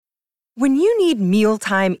When you need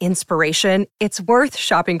mealtime inspiration, it's worth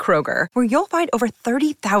shopping Kroger, where you'll find over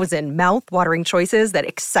 30,000 mouth-watering choices that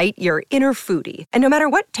excite your inner foodie. And no matter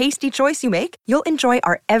what tasty choice you make, you'll enjoy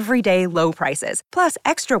our everyday low prices, plus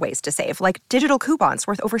extra ways to save, like digital coupons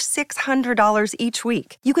worth over $600 each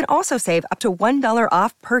week. You can also save up to $1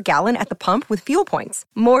 off per gallon at the pump with fuel points.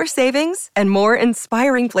 More savings and more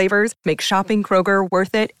inspiring flavors make shopping Kroger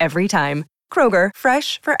worth it every time. Kroger,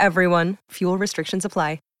 fresh for everyone. Fuel restrictions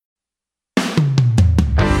apply.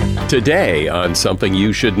 Today on Something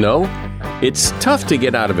You Should Know, it's tough to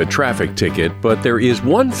get out of a traffic ticket, but there is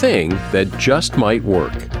one thing that just might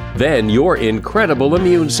work. Then your incredible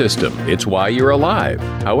immune system. It's why you're alive.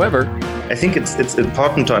 However, I think it's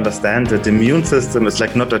important to understand that the immune system is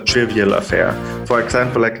not a trivial affair. For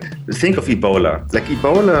example, think of Ebola.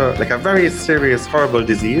 Ebola, a very serious, horrible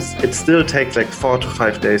disease, it still takes 4 to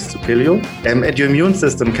 5 days to kill you. And your immune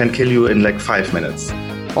system can kill you in 5 minutes.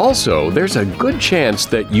 also, there's a good chance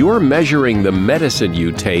that you're measuring the medicine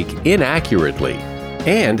you take inaccurately,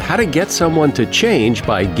 and how to get someone to change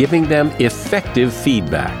by giving them effective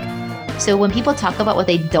feedback. So when people talk about what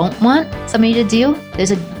they don't want somebody to do,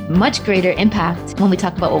 there's a much greater impact when we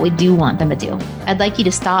talk about what we do want them to do. I'd like you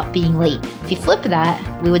to stop being late. If you flip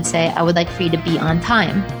that, we would say, I would like for you to be on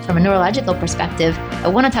time. From a neurological perspective, I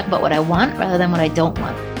want to talk about what I want rather than what I don't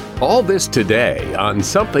want. All this today on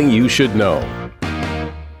Something You Should Know.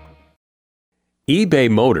 eBay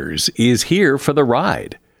Motors is here for the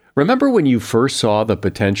ride. Remember when you first saw the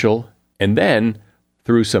potential? And then,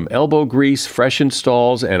 through some elbow grease, fresh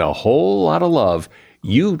installs, and a whole lot of love,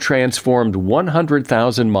 you transformed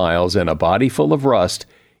 100,000 miles and a body full of rust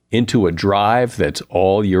into a drive that's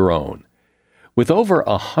all your own. With over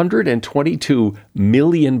 122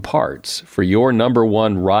 million parts for your number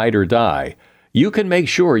one ride or die, you can make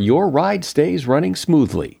sure your ride stays running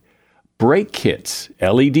smoothly. Brake kits,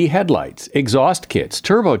 LED headlights, exhaust kits,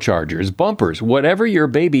 turbochargers, bumpers, whatever your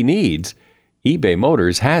baby needs, eBay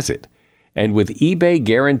Motors has it. And with eBay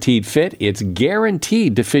Guaranteed Fit, it's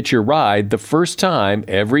guaranteed to fit your ride the first time,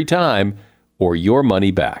 every time, or your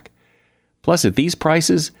money back. Plus, at these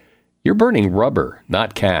prices, you're burning rubber,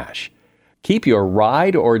 not cash. Keep your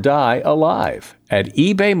ride or die alive at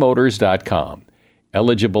ebaymotors.com.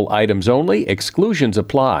 Eligible items only. Exclusions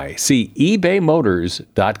apply. See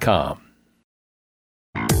ebaymotors.com.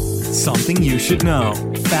 Something you should know.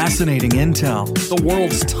 Fascinating intel, the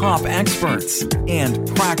world's top experts, and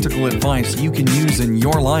practical advice you can use in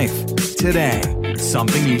your life. Today,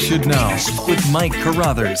 Something You Should Know with Mike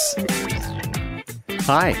Carruthers.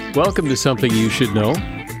 Hi, welcome to Something You Should Know.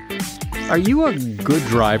 Are you a good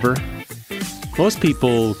driver? Most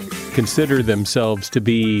people consider themselves to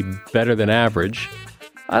be better than average.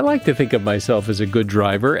 I like to think of myself as a good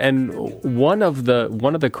driver, and one of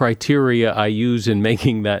the criteria I use in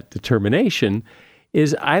making that determination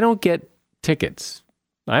is I don't get tickets.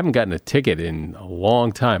 I haven't gotten a ticket in a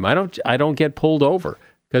long time. I don't get pulled over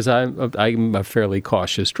because I'm a fairly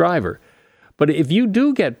cautious driver. But if you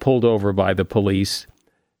do get pulled over by the police,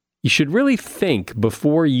 you should really think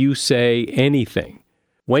before you say anything.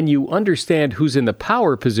 When you understand who's in the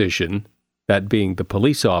power position, that being the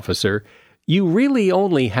police officer, you really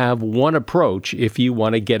only have one approach if you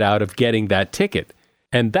want to get out of getting that ticket,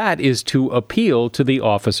 and that is to appeal to the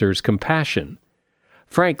officer's compassion.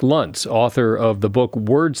 Frank Luntz, author of the book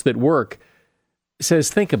Words That Work, says,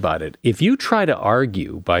 think about it. If you try to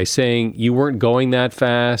argue by saying you weren't going that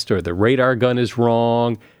fast or the radar gun is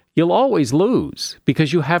wrong, you'll always lose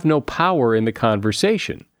because you have no power in the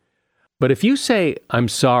conversation. But if you say, I'm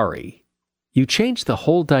sorry, you change the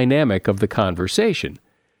whole dynamic of the conversation.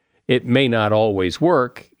 It may not always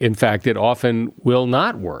work. In fact, it often will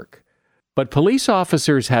not work. But police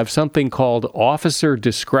officers have something called officer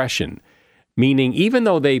discretion, meaning even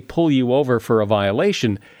though they pull you over for a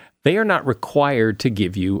violation, they are not required to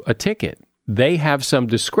give you a ticket. They have some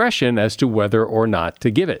discretion as to whether or not to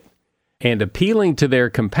give it. And appealing to their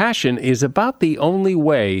compassion is about the only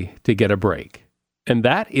way to get a break. And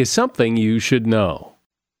that is something you should know.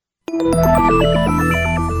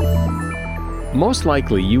 Most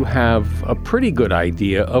likely you have a pretty good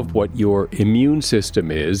idea of what your immune system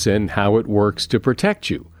is and how it works to protect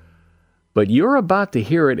you. But you're about to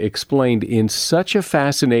hear it explained in such a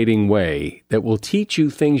fascinating way that will teach you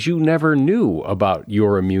things you never knew about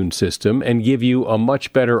your immune system and give you a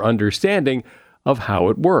much better understanding of how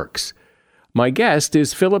it works. My guest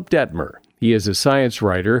is Philip Detmer. He is a science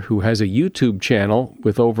writer who has a YouTube channel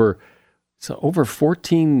with over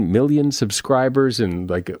 14 million subscribers and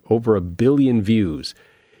over 1 billion views.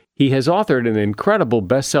 He has authored an incredible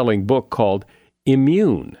best-selling book called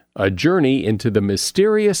Immune, A Journey into the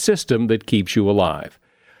Mysterious System That Keeps You Alive.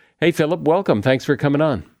 Hey, Philip, welcome. Thanks for coming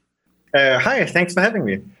on. Hi, thanks for having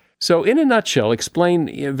me. So in a nutshell,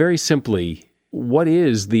 explain very simply, what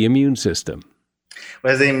is the immune system?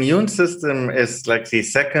 Well, the immune system is like the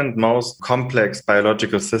second most complex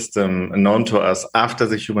biological system known to us after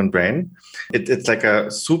the human brain. It's like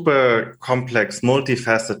a super complex,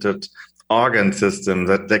 multifaceted organ system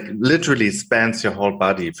that like literally spans your whole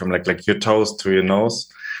body from like your toes to your nose.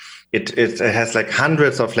 It has like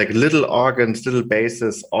hundreds of like little organs, little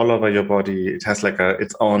bases all over your body. It has like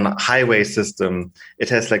its own highway system. It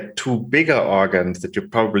has like two bigger organs that you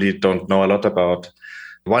probably don't know a lot about.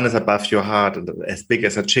 One is above your heart, as big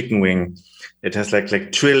as a chicken wing. It has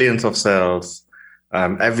like trillions of cells.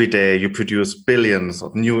 Every day you produce billions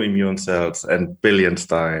of new immune cells and billions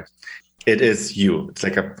die. It is you. It's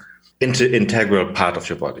like a integral part of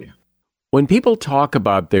your body. When people talk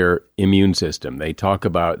about their immune system, they talk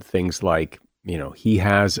about things like, he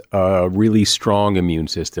has a really strong immune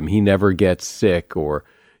system. He never gets sick, or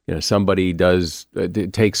somebody does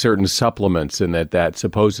take certain supplements and that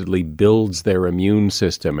supposedly builds their immune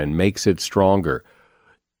system and makes it stronger.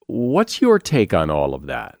 What's your take on all of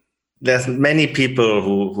that? There's many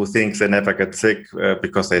people who think they never get sick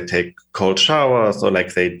because they take cold showers or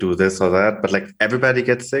like they do this or that, but like everybody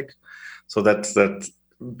gets sick. So that's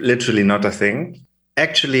literally not a thing.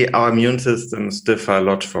 Actually, our immune systems differ a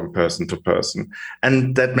lot from person to person.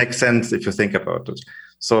 And that makes sense if you think about it.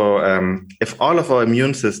 So if all of our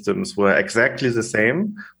immune systems were exactly the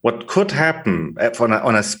same, what could happen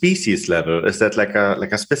on a species level is that like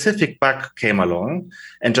a specific bug came along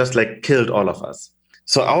and just like killed all of us.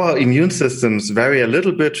 So our immune systems vary a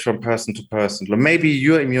little bit from person to person. Maybe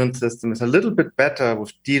your immune system is a little bit better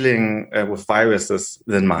with dealing with viruses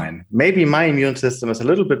than mine. Maybe my immune system is a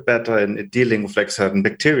little bit better in dealing with like certain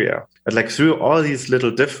bacteria. But like through all these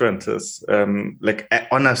little differences, like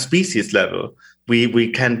on a species level,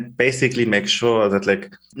 we can basically make sure that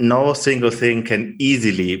like no single thing can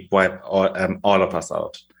easily wipe all of us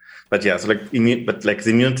out. But yeah, so like the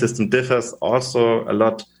immune system differs also a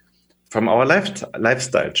lot from our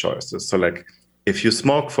lifestyle choices. So like if you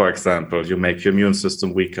smoke, for example, you make your immune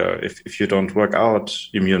system weaker. If you don't work out,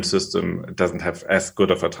 your immune system doesn't have as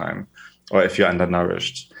good of a time, or if you're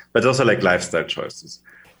undernourished. But also like lifestyle choices.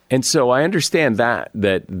 And so I understand that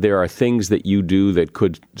there are things that you do that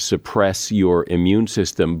could suppress your immune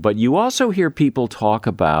system, but you also hear people talk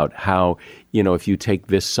about how, if you take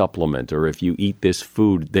this supplement or if you eat this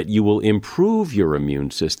food, that you will improve your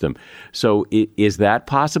immune system. So is that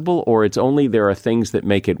possible, or it's only there are things that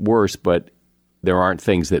make it worse, but there aren't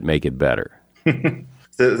things that make it better?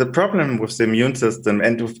 The problem with the immune system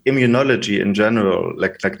and with immunology in general,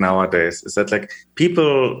 like nowadays, is that like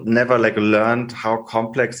people never like learned how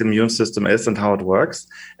complex the immune system is and how it works,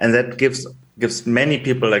 and that gives many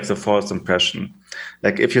people like the false impression.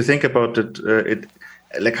 Like if you think about it,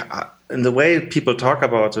 in the way people talk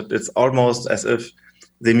about it, it's almost as if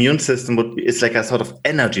the immune system is like a sort of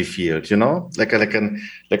energy field, like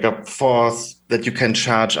a force that you can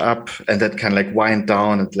charge up and that can like wind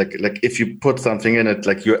down, and like if you put something in it,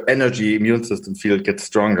 like your energy immune system field gets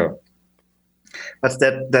stronger. But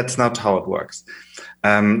that's not how it works.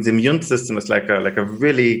 The immune system is like a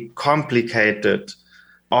really complicated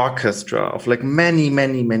orchestra of like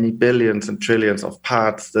many billions and trillions of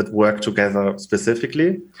parts that work together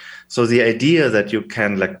specifically. So the idea that you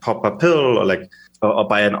can like pop a pill or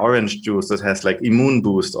buy an orange juice that has like immune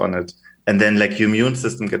boost on it, and then like your immune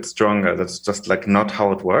system gets stronger, that's just like not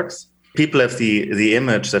how it works. People have the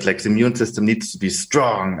image that like the immune system needs to be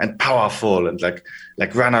strong and powerful and like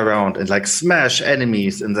run around and like smash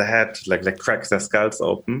enemies in the head, like crack their skulls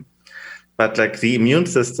open. But like the immune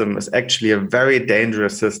system is actually a very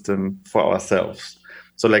dangerous system for ourselves.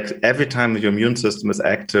 So like every time your immune system is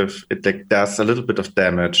active, it like does a little bit of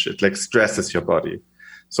damage. It like stresses your body.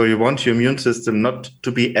 So you want your immune system not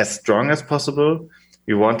to be as strong as possible.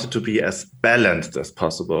 You want it to be as balanced as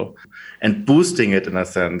possible. And boosting it in a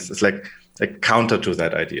sense is like counter to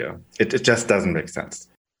that idea. It just doesn't make sense.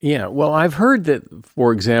 Yeah, well, I've heard that,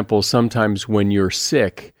 for example, sometimes when you're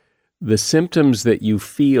sick, the symptoms that you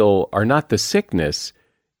feel are not the sickness.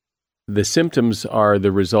 The symptoms are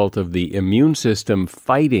the result of the immune system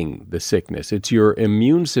fighting the sickness. It's your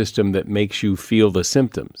immune system that makes you feel the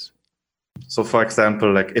symptoms. So, for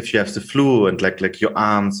example, like if you have the flu and like your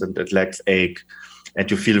arms and legs ache and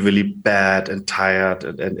you feel really bad and tired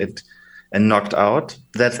and knocked out,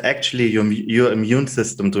 that's actually your immune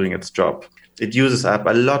system doing its job. It uses up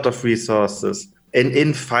a lot of resources.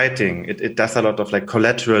 In fighting, it does a lot of like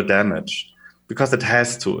collateral damage because it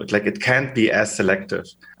has to. It can't be as selective.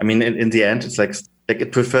 I mean, in the end, it's like like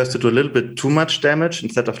it prefers to do a little bit too much damage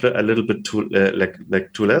instead of a little bit too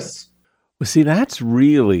too less. Well, see, that's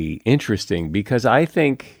really interesting because I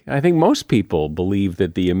think most people believe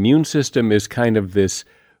that the immune system is kind of this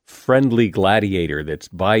friendly gladiator that's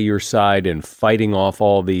by your side and fighting off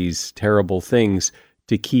all these terrible things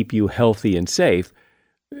to keep you healthy and safe.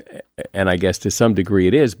 And I guess to some degree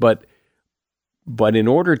it is, but in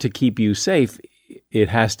order to keep you safe, it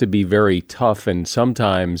has to be very tough, and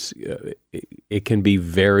sometimes it can be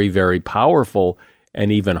very, very powerful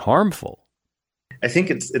and even harmful. I think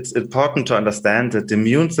it's important to understand that the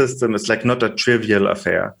immune system is like not a trivial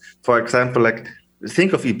affair. For example, like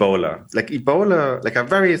think of Ebola. Like a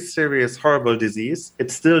very serious, horrible disease.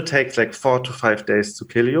 It still takes like 4 to 5 days to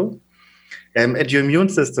kill you. And your immune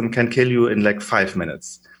system can kill you in like 5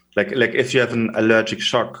 minutes. Like if you have an allergic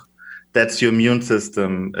shock, that's your immune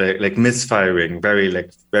system like misfiring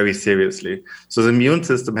very seriously. So the immune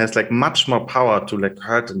system has like much more power to like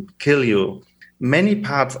hurt and kill you. Many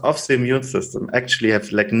parts of the immune system actually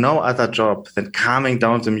have like no other job than calming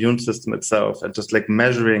down the immune system itself and just like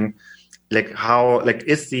measuring like how like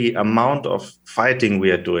is the amount of fighting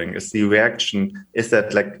we are doing, is the reaction, is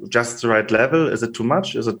that like just the right level, is it too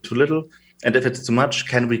much, is it too little, and if it's too much,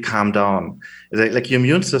 can we calm down? Like your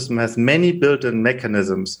immune system has many built-in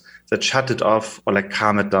mechanisms that shut it off or like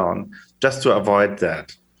calm it down just to avoid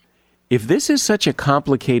that. If this is such a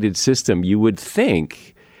complicated system, you would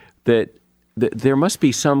think that there must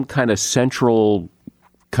be some kind of central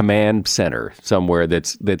command center somewhere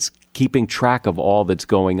that's keeping track of all that's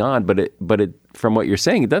going on. But it from what you're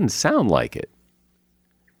saying, it doesn't sound like it.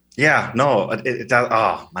 Yeah, no, it does.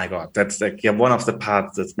 Oh my God, that's like one of the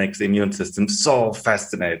parts that makes the immune system so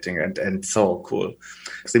fascinating and so cool.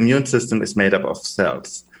 The immune system is made up of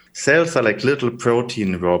cells. Cells are like little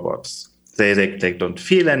protein robots. They don't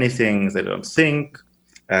feel anything. They don't think.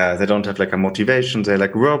 They don't have like a motivation. They're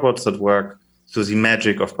like robots that work through the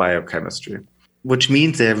magic of biochemistry, which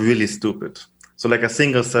means they're really stupid. So like a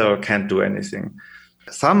single cell can't do anything.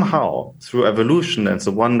 Somehow, through evolution and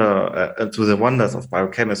the wonders of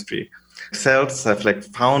biochemistry, cells have like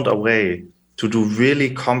found a way to do really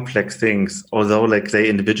complex things, although like they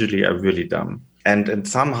individually are really dumb. And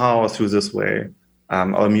somehow through this way,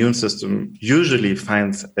 our immune system usually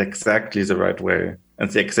finds exactly the right way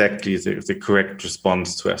and exactly the correct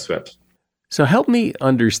response to a threat. So help me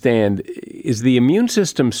understand, is the immune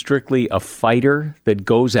system strictly a fighter that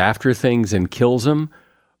goes after things and kills them?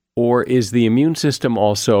 Or is the immune system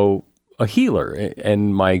also a healer?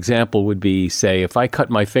 And my example would be, say, if I cut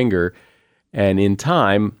my finger and in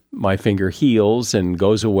time my finger heals and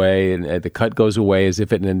goes away and the cut goes away as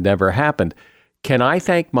if it had never happened, can I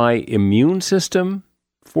thank my immune system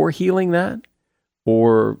for healing that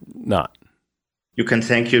or not? You can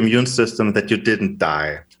thank your immune system that you didn't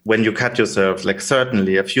die. When you cut yourself, like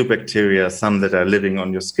certainly a few bacteria, some that are living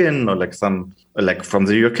on your skin or like some like from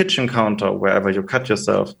your kitchen counter, wherever you cut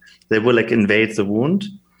yourself, they will like invade the wound.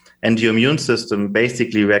 And your immune system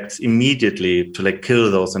basically reacts immediately to like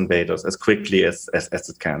kill those invaders as quickly as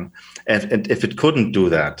it can. And if it couldn't do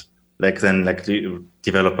that, like then like you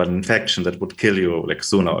develop an infection that would kill you like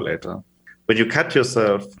sooner or later. When you cut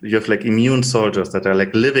yourself, you have like immune soldiers that are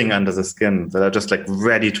like living under the skin that are just like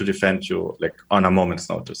ready to defend you like on a moment's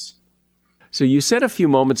notice. So you said a few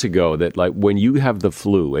moments ago that like when you have the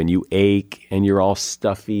flu and you ache and you're all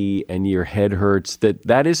stuffy and your head hurts,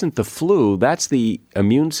 that isn't the flu, that's the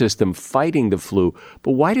immune system fighting the flu.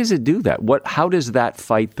 But why does it do that? How does that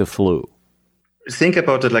fight the flu? Think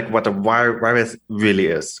about it like what a virus really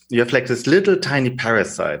is. You have like this little tiny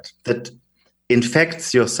parasite that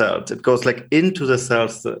infects your cells. It goes like into the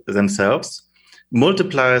cells themselves,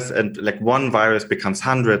 multiplies, and like one virus becomes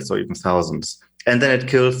hundreds or even thousands. And then it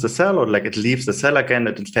kills the cell, or like it leaves the cell again,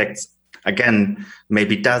 it infects again,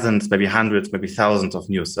 maybe dozens, maybe hundreds, maybe thousands of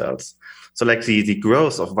new cells. So like the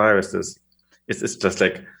growth of viruses is just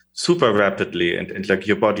like super rapidly, and like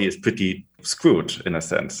your body is pretty screwed in a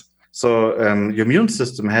sense. So your immune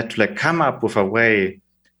system had to like come up with a way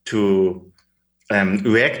to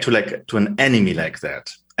react to an enemy like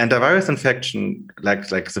that. And a virus infection like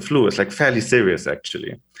the flu is like fairly serious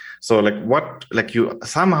actually. So like you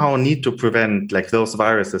somehow need to prevent like those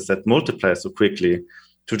viruses that multiply so quickly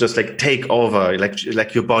to just like take over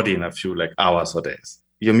like your body in a few like hours or days.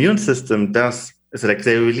 Your immune system is like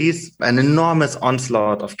they release an enormous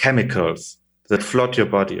onslaught of chemicals that flood your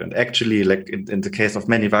body. And actually like in the case of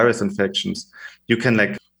many virus infections, you can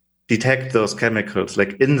like detect those chemicals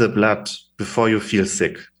like in the blood before you feel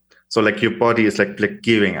sick. So like your body is like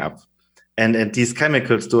gearing up. And these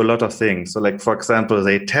chemicals do a lot of things. So like, for example,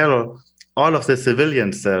 they tell all of the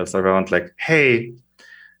civilian cells around like, hey,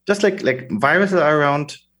 just like viruses are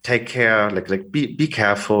around, take care, be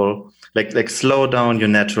careful, slow down your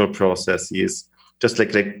natural processes, just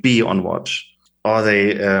like be on watch. Or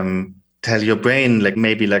they tell your brain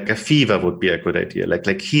maybe a fever would be a good idea,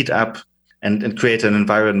 like heat up and create an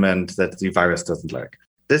environment that the virus doesn't like.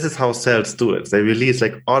 This is how cells do it. They release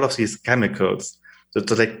all of these chemicals to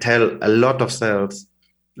tell a lot of cells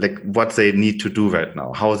what they need to do right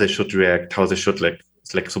now, how they should react, how they should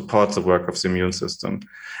support the work of the immune system.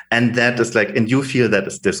 And that is and you feel that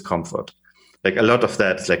is discomfort. A lot of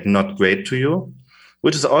that is not great to you,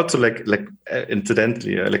 which is also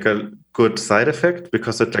incidentally a good side effect,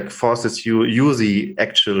 because it forces you the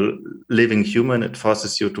actual living human, it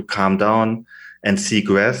forces you to calm down and seek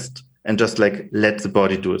rest and just let the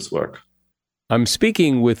body do its work. I'm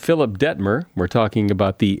speaking with Philip Detmer. We're talking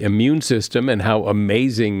about the immune system and how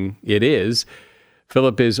amazing it is.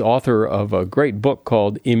 Philip is author of a great book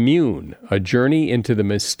called Immune, A Journey into the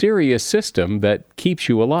Mysterious System That Keeps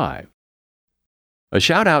You Alive. A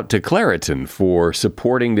shout out to Claritin for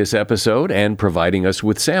supporting this episode and providing us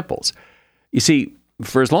with samples. You see,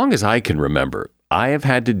 for as long as I can remember, I have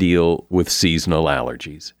had to deal with seasonal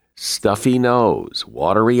allergies. Stuffy nose,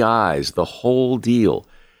 watery eyes, the whole deal.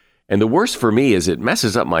 And the worst for me is it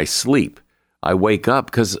messes up my sleep. I wake up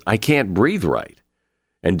because I can't breathe right.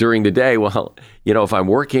 And during the day, well, if I'm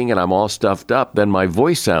working and I'm all stuffed up, then my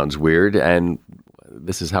voice sounds weird, and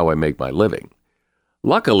this is how I make my living.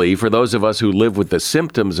 Luckily, for those of us who live with the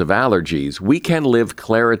symptoms of allergies, we can live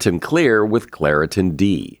Claritin Clear with Claritin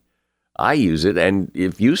D. I use it, and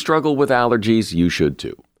if you struggle with allergies, you should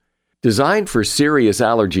too. Designed for serious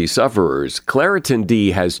allergy sufferers, Claritin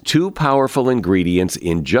D has 2 powerful ingredients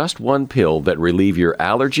in just one pill that relieve your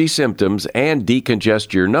allergy symptoms and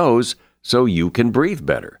decongest your nose so you can breathe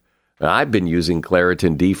better. I've been using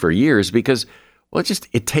Claritin D for years because,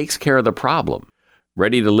 it takes care of the problem.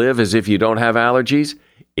 Ready to live as if you don't have allergies?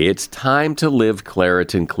 It's time to live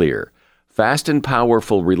Claritin Clear. Fast and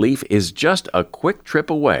powerful relief is just a quick trip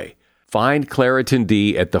away. Find Claritin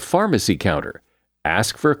D at the pharmacy counter.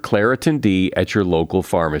 Ask for Claritin D at your local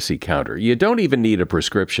pharmacy counter. You don't even need a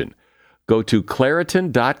prescription. Go to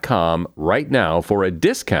Claritin.com right now for a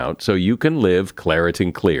discount so you can live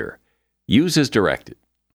Claritin Clear. Use as directed.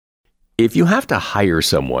 If you have to hire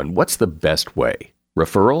someone, what's the best way?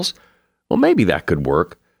 Referrals? Well, maybe that could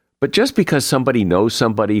work. But just because somebody knows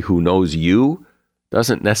somebody who knows you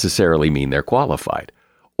doesn't necessarily mean they're qualified.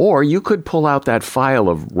 Or you could pull out that file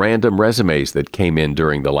of random resumes that came in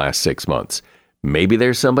during the last 6 months. Maybe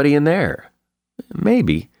there's somebody in there.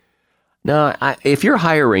 Maybe. Now, if you're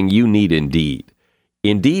hiring, you need Indeed.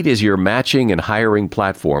 Indeed is your matching and hiring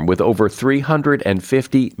platform with over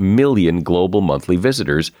 350 million global monthly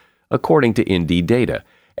visitors, according to Indeed data,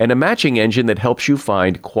 and a matching engine that helps you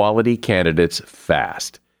find quality candidates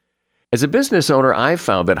fast. As a business owner, I've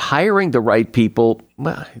found that hiring the right people,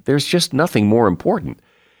 there's just nothing more important.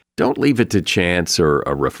 Don't leave it to chance or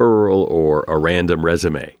a referral or a random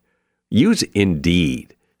resume. Use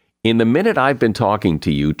Indeed. In the minute I've been talking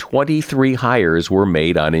to you, 23 hires were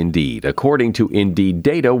made on Indeed, according to Indeed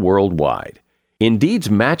data worldwide.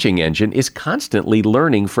 Indeed's matching engine is constantly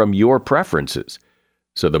learning from your preferences.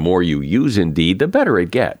 So the more you use Indeed, the better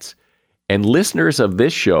it gets. And listeners of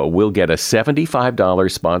this show will get a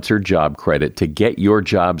 $75 sponsored job credit to get your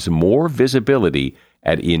jobs more visibility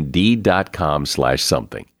at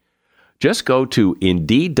Indeed.com/something. Just go to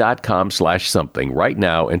Indeed.com/something right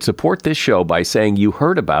now and support this show by saying you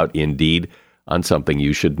heard about Indeed on Something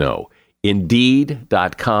You Should Know.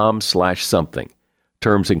 Indeed.com/something.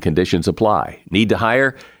 Terms and conditions apply. Need to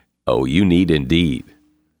hire? Oh, you need Indeed.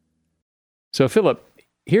 So, Philip,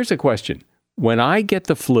 here's a question. When I get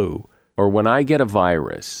the flu or when I get a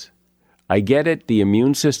virus, I get it, the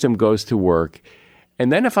immune system goes to work,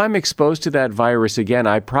 and then if I'm exposed to that virus again,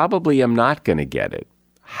 I probably am not going to get it.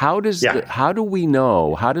 How do we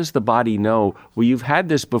know? How does the body know, well, you've had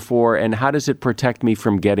this before, and how does it protect me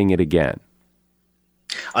from getting it again?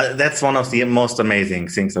 That's one of the most amazing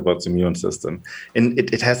things about the immune system.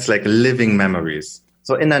 It has living memories.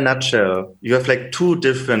 So in a nutshell, you have 2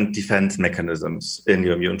 different defense mechanisms in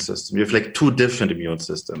your immune system. You have 2 different immune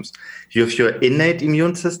systems. You have your innate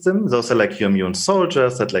immune system. Those are your immune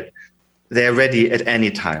soldiers that they're ready at any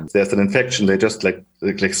time. There's an infection, they just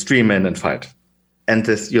stream in and fight. And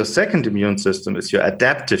your second immune system is your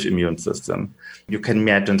adaptive immune system. You can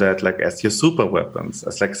imagine that as your super weapons,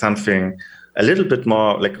 as something a little bit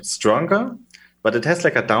more stronger, but it has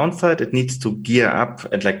a downside. It needs to gear up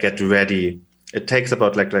and get ready. It takes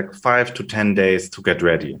about 5 to 10 days to get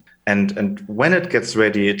ready. And when it gets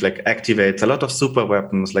ready, it activates a lot of super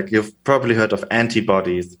weapons. You've probably heard of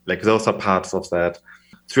antibodies. Those are parts of that.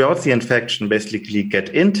 throughout the infection, basically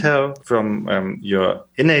get intel from your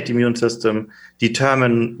innate immune system,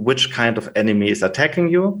 determine which kind of enemy is attacking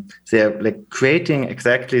you. They're like creating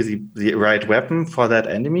exactly the right weapon for that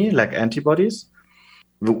enemy, like antibodies.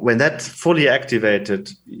 When that's fully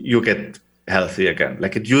activated, you get healthy again.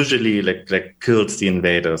 Like it usually like kills the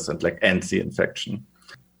invaders and like ends the infection.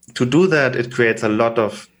 To do that, it creates a lot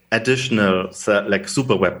of additional like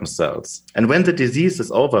super weapon cells. And when the disease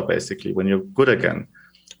is over, basically, when you're good again,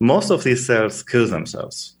 most of these cells kill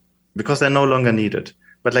themselves because they're no longer needed.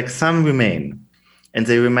 But like some remain, and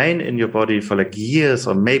they remain in your body for like years,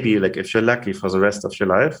 or maybe like if you're lucky for the rest of your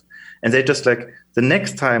life. And they just like the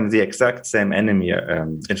next time the exact same enemy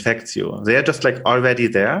infects you, they are just like already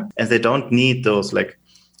there, and they don't need those like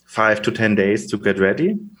 5 to 10 days to get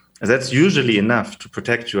ready. And that's usually enough to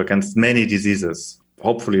protect you against many diseases,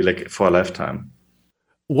 hopefully like for a lifetime.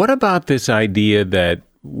 What about this idea that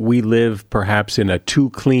we live perhaps in a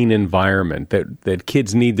too clean environment, that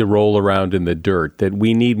kids need to roll around in the dirt, that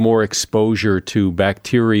we need more exposure to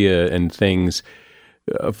bacteria and things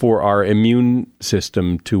for our immune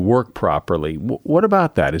system to work properly? What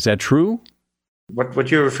about that? Is that true?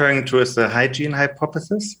 What you're referring to is the hygiene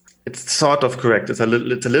hypothesis. It's sort of correct. It's a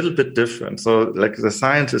little bit different. So like the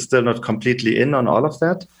science is still not completely in on all of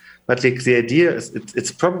that, but like the idea is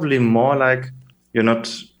it's probably more like you're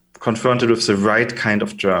not confronted with the right kind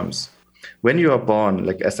of germs. When you are born,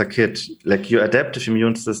 like as a kid, like your adaptive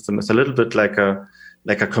immune system is a little bit like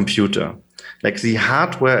a computer. Like the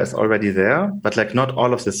hardware is already there, but like not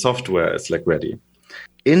all of the software is like ready.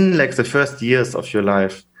 In like the first years of your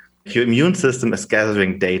life, your immune system is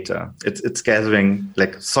gathering data. It's gathering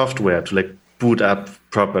like software to like boot up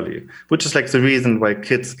properly, which is like the reason why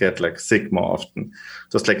kids get like sick more often.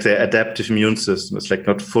 So it's like their adaptive immune system is like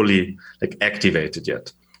not fully like activated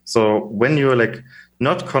yet. So when you're like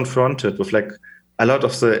not confronted with like a lot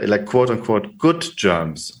of the like quote unquote good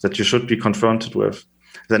germs that you should be confronted with,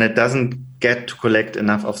 then it doesn't get to collect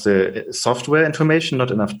enough of the software information,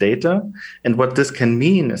 not enough data. And what this can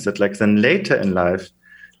mean is that like then later in life,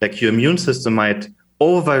 like your immune system might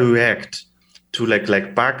overreact to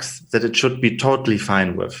like bugs that it should be totally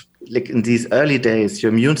fine with. Like in these early days,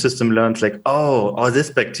 your immune system learns like, oh, this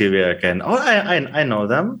bacteria again. Oh, I know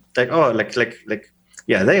them. Like, oh, like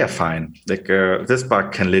yeah, they are fine. Like this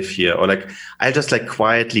bug can live here, or like I'll just like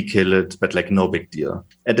quietly kill it, but like no big deal.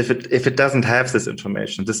 And if it doesn't have this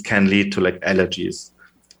information, this can lead to like allergies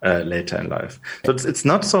later in life. So it's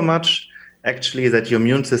not so much actually that your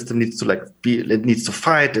immune system needs to like it needs to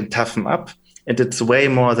fight and toughen up, and it's way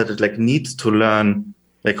more that it like needs to learn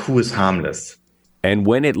like who is harmless. And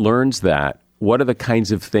when it learns that, what are the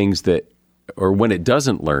kinds of things that, or when it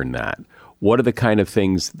doesn't learn that, what are the kind of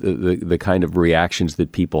things, the kind of reactions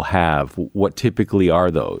that people have? What typically are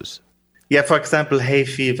those? Yeah, for example, hay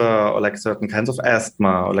fever, or like certain kinds of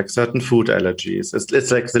asthma, or like certain food allergies.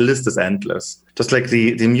 It's like the list is endless. Just like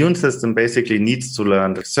the immune system basically needs to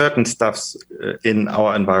learn that certain stuffs in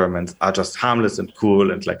our environment are just harmless and cool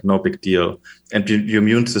and like no big deal. And your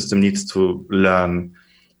immune system needs to learn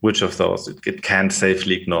which of those it can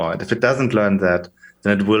safely ignore. And if it doesn't learn that,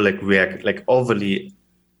 then it will like react, like overly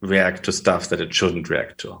react to stuff that it shouldn't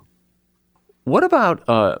react to. What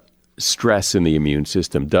about stress in the immune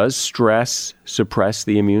system? Does stress suppress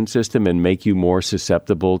the immune system and make you more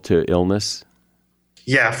susceptible to illness?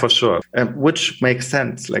 Yeah, for sure. Which makes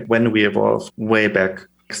sense. Like when we evolved way back,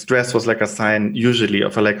 stress was like a sign usually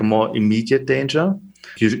of a more immediate danger.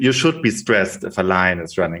 You should be stressed if a lion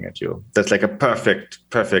is running at you. That's like a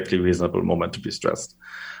perfectly reasonable moment to be stressed.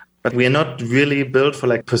 But we are not really built for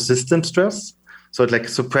like persistent stress. So it like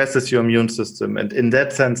suppresses your immune system, and in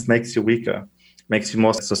that sense makes you weaker, makes you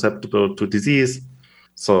more susceptible to disease.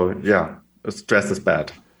 So yeah, stress is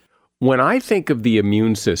bad. When I think of the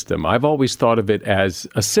immune system, I've always thought of it as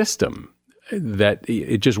a system, that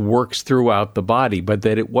it just works throughout the body, but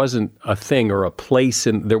that it wasn't a thing or a place,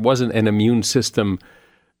 and there wasn't an immune system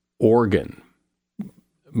organ.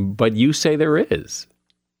 But you say there is.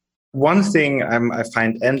 One thing I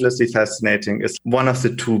find endlessly fascinating is one of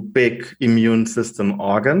the two big immune system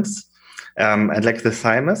organs, and like the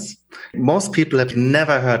thymus. Most people have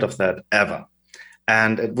never heard of that ever.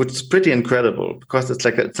 And which is pretty incredible because it's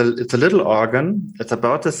like it's a little organ. It's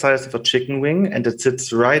about the size of a chicken wing, and it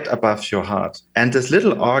sits right above your heart. And this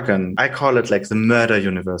little organ, I call it like the murder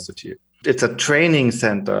university. It's a training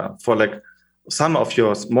center for like some of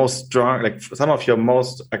your most strong, like some of your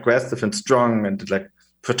most aggressive and strong and like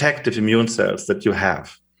protective immune cells that you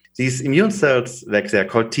have. These immune cells, like they're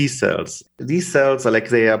called T cells. These cells are like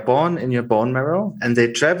they are born in your bone marrow, and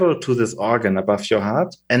they travel to this organ above your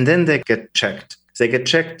heart, and then they get checked. They get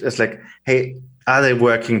checked as like, hey, Are they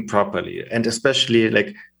working properly? And especially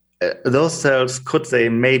like those cells, could they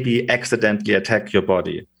maybe accidentally attack your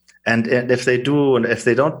body? And if they do, and if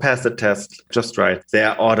they don't pass the test just right, they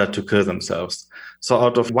are ordered to kill themselves. So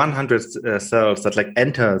out of 100 cells that like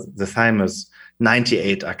enter the thymus,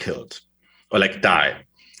 98 are killed or like die.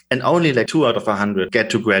 And only like 2 out of 100 get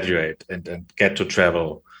to graduate and get to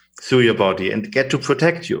travel through your body and get to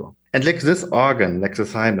protect you. And like this organ, like the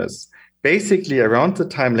thymus, basically around the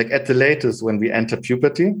time, like at the latest when we enter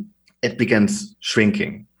puberty, it begins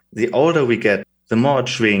shrinking. The older we get, the more it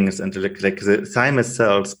shrinks, and like the thymus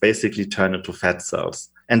cells basically turn into fat cells.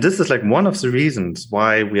 And this is like one of the reasons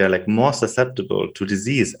why we are like more susceptible to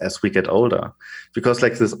disease as we get older, because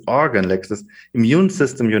like this organ, like this immune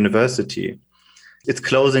system university, it's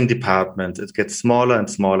closing departments. It gets smaller and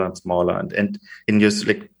smaller and smaller. And in your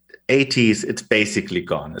like 80s, it's basically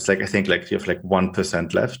gone. It's like, I think like you have like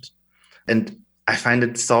 1% left. And I find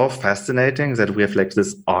it so fascinating that we have like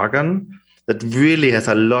this organ that really has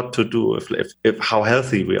a lot to do with if how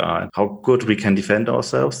healthy we are and how good we can defend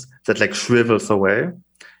ourselves, that like shrivels away.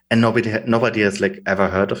 And nobody has like ever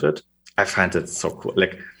heard of it. I find it so cool.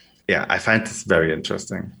 Like, yeah, I find this very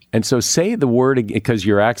interesting. And so say the word, because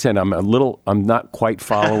your accent, I'm not quite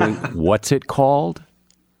following. What's it called?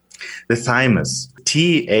 The thymus.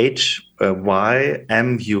 THYMUS.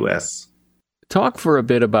 Talk for a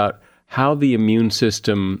bit about how the immune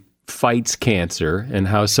system fights cancer and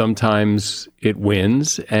how sometimes it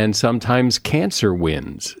wins and sometimes cancer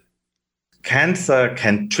wins. Cancer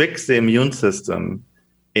can trick the immune system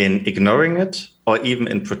in ignoring it or even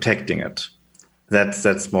in protecting it.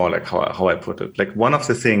 That's more like how I put it. Like one of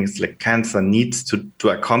the things like cancer needs to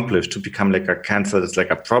accomplish to become like a cancer that's like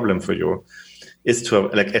a problem for you is to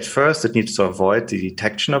like at first it needs to avoid the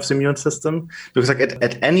detection of the immune system, because like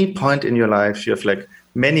at any point in your life you have like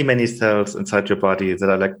many cells inside your body that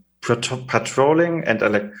are like patrolling and are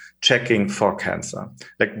like checking for cancer.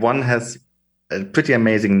 Like one has a pretty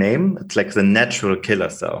amazing name. It's like the natural killer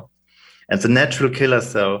cell. And the natural killer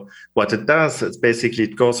cell, what it does is basically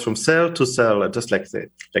it goes from cell to cell and just like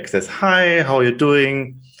says, hi, how are you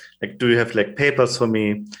doing? Like, do you have like papers for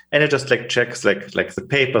me? And it just like checks like the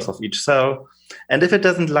papers of each cell. And if it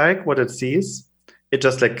doesn't like what it sees, it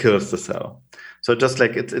just like kills the cell. So just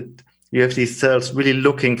like you have these cells really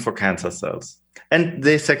looking for cancer cells, and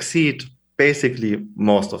they succeed basically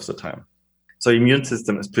most of the time. So immune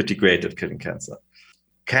system is pretty great at killing cancer.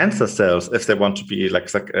 Cancer cells, if they want to be like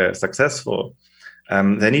successful,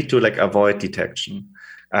 they need to like avoid detection,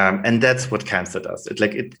 and that's what cancer does.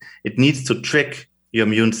 It needs to trick your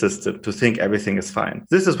immune system to think everything is fine.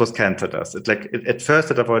 This is what cancer does. At first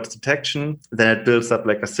it avoids detection, then it builds up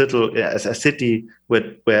like a city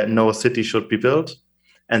where no city should be built,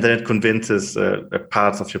 and then it convinces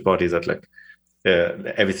parts of your body that like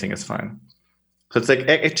everything is fine. So it's like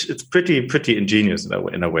it's pretty ingenious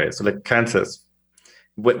in a way. So like cancers,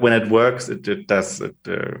 when it works, it does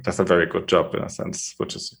a very good job in a sense,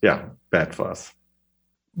 which is bad for us.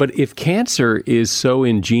 But if cancer is so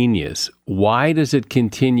ingenious, why does it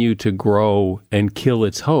continue to grow and kill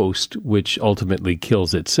its host, which ultimately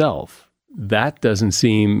kills itself? That doesn't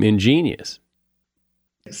seem ingenious.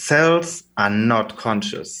 Cells are not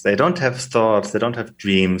conscious. They don't have thoughts, they don't have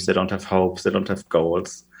dreams, they don't have hopes, they don't have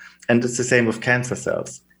goals. And it's the same with cancer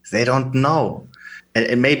cells. They don't know.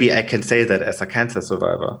 And maybe I can say that as a cancer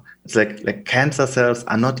survivor. It's like cancer cells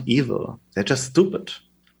are not evil. They're just stupid.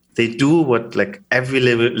 They do what like every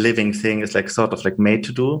living thing is like sort of like made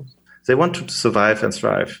to do. They want to survive and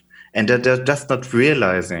thrive. And they're just not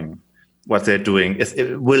realizing what they're doing.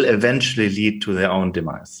 It will eventually lead to their own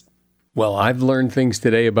demise. Well, I've learned things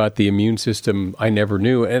today about the immune system I never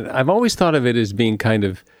knew. And I've always thought of it as being kind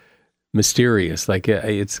of mysterious. Like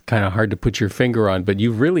it's kind of hard to put your finger on, but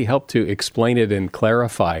you've really helped to explain it and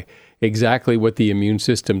clarify exactly what the immune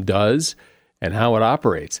system does and how it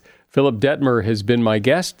operates. Philip Dettmer has been my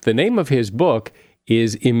guest. The name of his book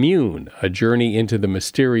is Immune, A Journey into the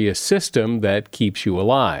Mysterious System That Keeps You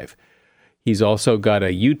Alive. He's also got a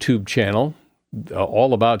YouTube channel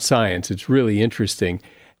all about science. It's really interesting.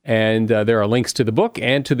 And there are links to the book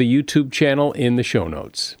and to the YouTube channel in the show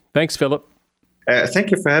notes. Thanks, Philip.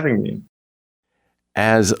 Thank you for having me.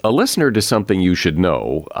 As a listener to Something You Should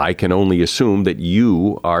Know, I can only assume that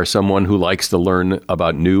you are someone who likes to learn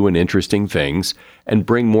about new and interesting things and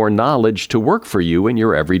bring more knowledge to work for you in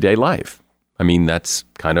your everyday life. I mean, that's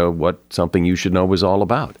kind of what Something You Should Know is all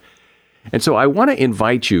about. And so I want to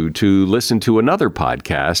invite you to listen to another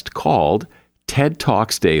podcast called TED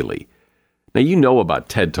Talks Daily. Now, you know about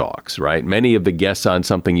TED Talks, right? Many of the guests on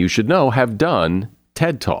Something You Should Know have done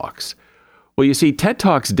TED Talks. Well, you see, TED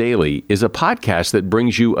Talks Daily is a podcast that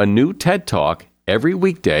brings you a new TED Talk every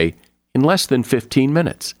weekday in less than 15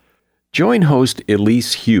 minutes. Join host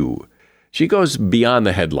Elise Hugh. She goes beyond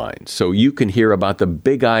the headlines so you can hear about the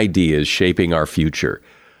big ideas shaping our future.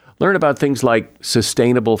 Learn about things like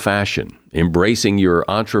sustainable fashion, embracing your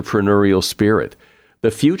entrepreneurial spirit,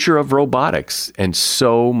 the future of robotics, and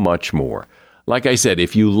so much more. Like I said,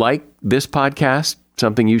 if you like this podcast,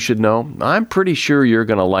 Something You Should Know, I'm pretty sure you're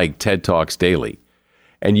going to like TED Talks Daily.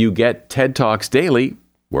 And you get TED Talks Daily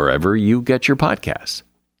wherever you get your podcasts.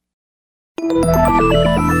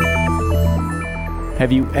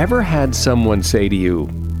 Have you ever had someone say to you,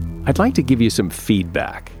 "I'd like to give you some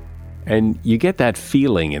feedback"? And you get that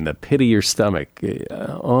feeling in the pit of your stomach.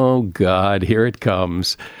 Oh, God, here it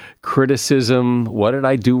comes. Criticism. What did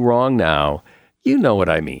I do wrong now? You know what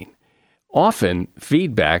I mean. Often,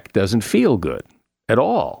 feedback doesn't feel good at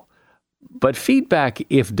all. But feedback,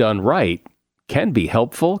 if done right, can be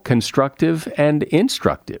helpful, constructive, and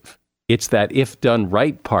instructive. It's that if done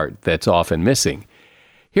right part that's often missing.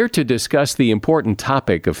 Here to discuss the important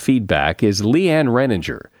topic of feedback is Leanne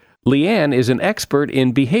Renninger. Leanne is an expert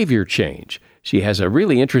in behavior change. She has a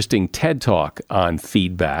really interesting TED Talk on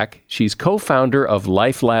feedback. She's co-founder of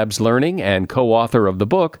Life Labs Learning and co-author of the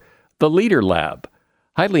book, The Leader Lab.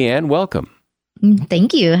 Hi, Leanne. Welcome.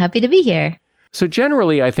 Thank you. Happy to be here. So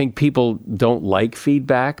generally, I think people don't like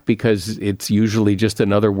feedback because it's usually just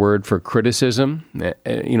another word for criticism.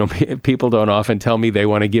 People don't often tell me they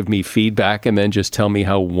want to give me feedback and then just tell me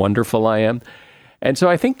how wonderful I am. And so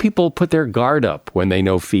I think people put their guard up when they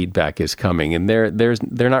know feedback is coming, and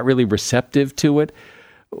they're not really receptive to it.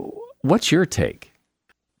 What's your take?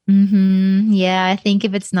 Yeah, I think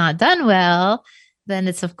if it's not done well, then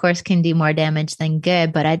it's, of course, can do more damage than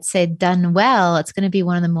good. But I'd say done well, it's going to be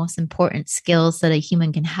one of the most important skills that a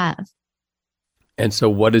human can have. And so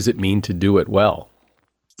what does it mean to do it well?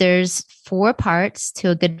 There's 4 parts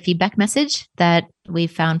to a good feedback message that we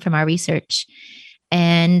found from our research.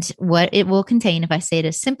 And what it will contain, if I say it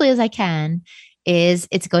as simply as I can, is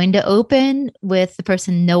it's going to open with the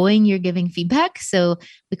person knowing you're giving feedback. So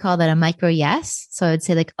we call that a micro yes. So I would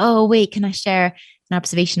say like, oh, wait, can I share an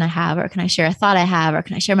observation I have, or can I share a thought I have, or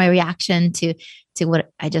can I share my reaction to what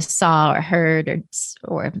I just saw or heard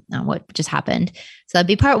or what just happened? So that'd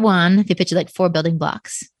be part 1. If you picture like 4 building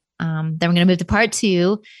blocks. Then we're going to move to part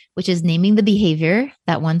 2, which is naming the behavior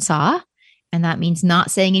that one saw. And that means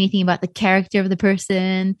not saying anything about the character of the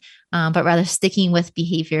person, but rather sticking with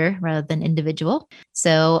behavior rather than individual.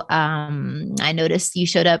 So I noticed you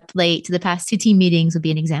showed up late to the past 2 team meetings would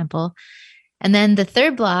be an example. And then the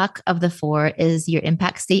third block of the 4 is your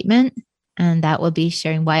impact statement. And that will be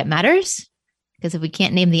sharing why it matters. Because if we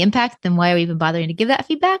can't name the impact, then why are we even bothering to give that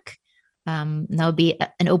feedback? That would be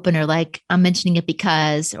an opener like, I'm mentioning it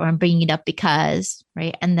because, or I'm bringing it up because,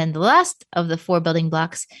 right? And then the last of the 4 building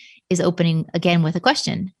blocks is opening again with a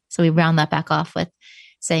question. So we round that back off with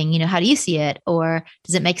saying, how do you see it? Or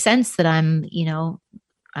does it make sense that I'm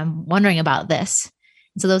wondering about this?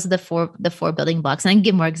 And so those are the four building blocks. And I can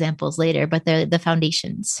give more examples later, but they're the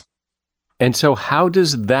foundations. And so how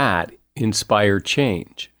does that inspire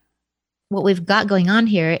change? What we've got going on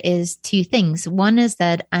here is 2 things. One is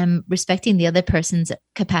that I'm respecting the other person's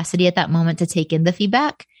capacity at that moment to take in the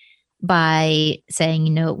feedback by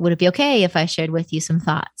saying, would it be okay if I shared with you some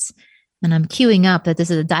thoughts? And I'm queuing up that this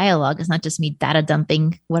is a dialogue. It's not just me data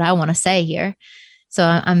dumping what I want to say here. So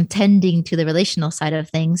I'm tending to the relational side of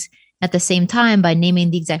things. At the same time, by naming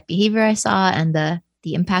the exact behavior I saw and the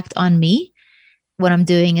impact on me, what I'm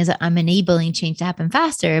doing is I'm enabling change to happen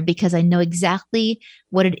faster because I know exactly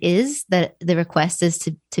what it is that the request is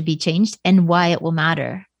to be changed and why it will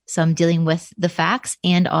matter. So I'm dealing with the facts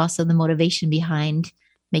and also the motivation behind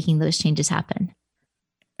making those changes happen.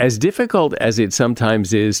 As difficult as it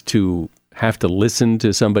sometimes is to have to listen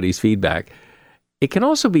to somebody's feedback, it can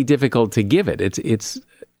also be difficult to give it. It's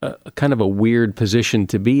a kind of a weird position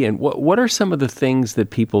to be in. What are some of the things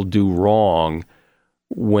that people do wrong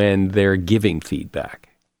when they're giving feedback?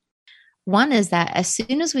 One is that as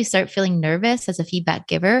soon as we start feeling nervous as a feedback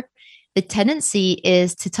giver, the tendency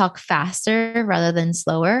is to talk faster rather than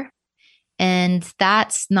slower. And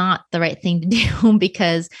that's not the right thing to do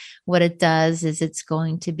because what it does is it's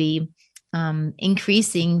going to be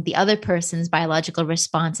increasing the other person's biological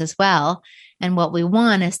response as well. And what we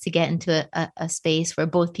want is to get into a space where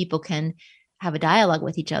both people can have a dialogue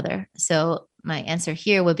with each other. So my answer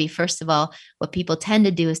here would be, first of all, what people tend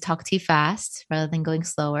to do is talk too fast rather than going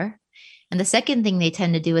slower. And the second thing they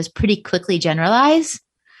tend to do is pretty quickly generalize.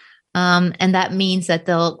 And that means that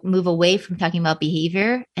they'll move away from talking about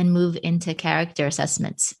behavior and move into character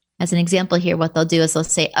assessments. As an example here, what they'll do is they'll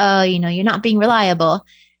say, oh, you're not being reliable.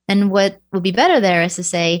 And what would be better there is to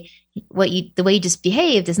say, the way you just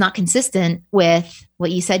behaved is not consistent with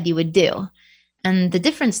what you said you would do. And the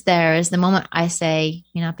difference there is the moment I say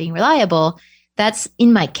you're not being reliable, that's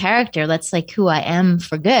in my character. That's like who I am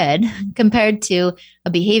for good compared to a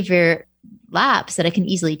behavior lapse that I can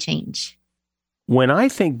easily change. When I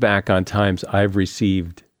think back on times I've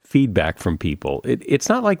received feedback from people, it's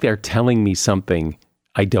not like they're telling me something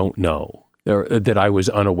I don't know or that I was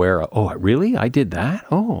unaware of. Oh, really? I did that?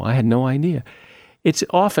 Oh, I had no idea. It's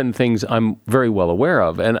often things I'm very well aware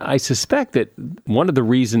of. And I suspect that one of the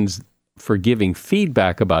reasons for giving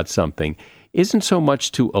feedback about something isn't so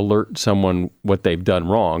much to alert someone what they've done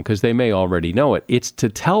wrong, because they may already know it. It's to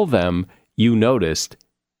tell them you noticed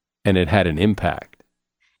and it had an impact.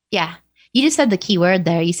 Yeah. You just said the key word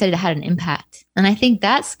there. You said it had an impact. And I think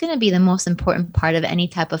that's going to be the most important part of any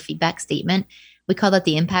type of feedback statement. We call that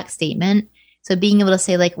the impact statement. So being able to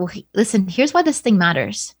say like, well, listen, here's why this thing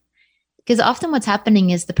matters. Because often what's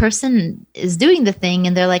happening is the person is doing the thing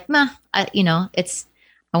and they're like, nah, I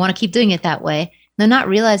want to keep doing it that way. They're not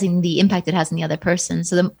realizing the impact it has on the other person.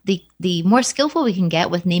 So the more skillful we can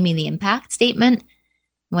get with naming the impact statement,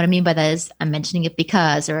 what I mean by that is I'm mentioning it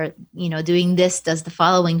because, or, doing this does the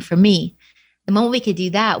following for me. The moment we could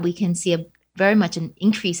do that, we can see very much an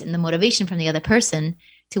increase in the motivation from the other person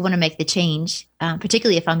to want to make the change,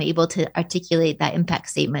 particularly if I'm able to articulate that impact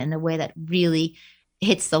statement in a way that really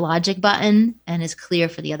hits the logic button and is clear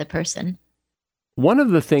for the other person. One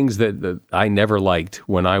of the things that I never liked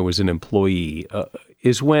when I was an employee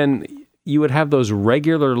is when you would have those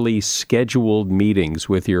regularly scheduled meetings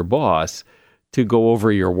with your boss to go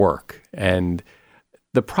over your work. And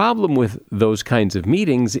the problem with those kinds of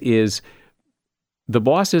meetings is the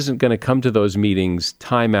boss isn't going to come to those meetings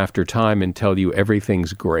time after time and tell you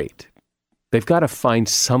everything's great. They've got to find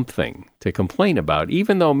something to complain about,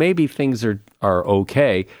 even though maybe things are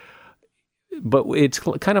okay. But it's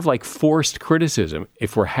kind of like forced criticism.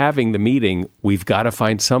 If we're having the meeting, we've got to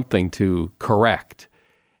find something to correct.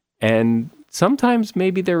 And sometimes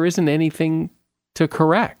maybe there isn't anything to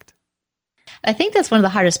correct. I think that's one of the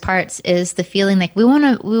hardest parts is the feeling like we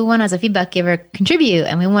want to as a feedback giver contribute,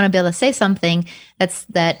 and we want to be able to say something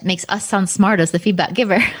that makes us sound smart as the feedback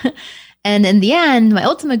giver. And in the end, my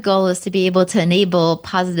ultimate goal is to be able to enable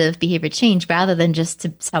positive behavior change rather than just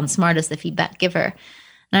to sound smart as the feedback giver.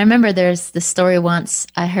 And I remember there's this story once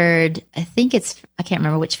I heard, I can't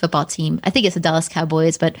remember which football team. I think it's the Dallas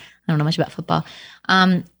Cowboys, but I don't know much about football,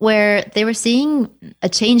 where they were seeing a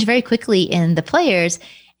change very quickly in the players.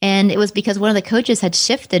 And it was because one of the coaches had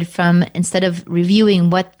shifted from, instead of reviewing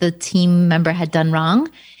what the team member had done wrong,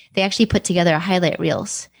 they actually put together a highlight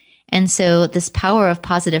reels. And so this power of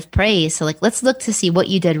positive praise. So like, let's look to see what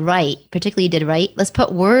you did right, particularly you did right. Let's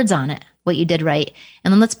put words on it, what you did right.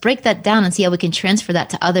 And then let's break that down and see how we can transfer that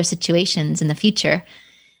to other situations in the future.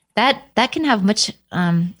 That can have much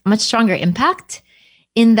stronger impact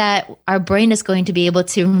in that our brain is going to be able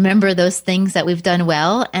to remember those things that we've done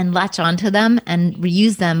well and latch onto them and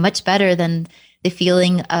reuse them much better than the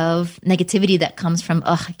feeling of negativity that comes from,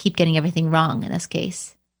 I keep getting everything wrong in this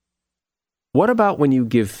case. What about when you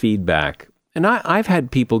give feedback? And I've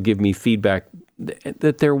had people give me feedback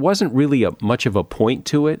that there wasn't really much of a point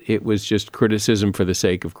to it. It was just criticism for the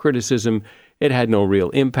sake of criticism. It had no real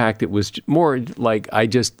impact. It was more like, I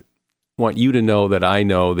just want you to know that I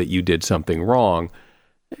know that you did something wrong.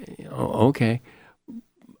 Okay.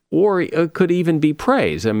 Or it could even be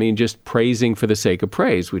praise. I mean, just praising for the sake of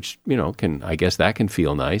praise, which, I guess that can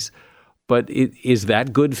feel nice. But is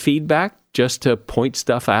that good feedback just to point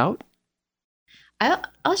stuff out?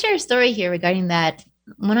 I'll share a story here regarding that.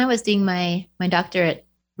 When I was doing my doctorate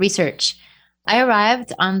research, I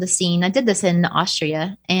arrived on the scene. I did this in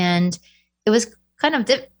Austria, and it was kind of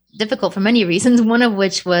difficult for many reasons, one of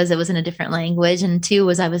which was it was in a different language, and two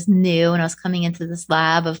was I was new and I was coming into this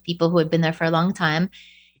lab of people who had been there for a long time.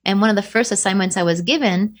 And one of the first assignments I was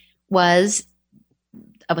given was,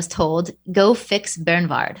 I was told, go fix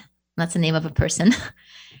Bernvard. That's the name of a person.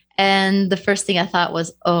 And the first thing I thought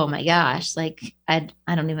was, oh my gosh, like I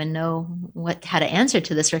don't even know how to answer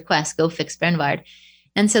to this request, go fix Bernvard.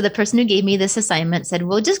 And so the person who gave me this assignment said,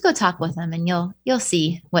 well, just go talk with him and you'll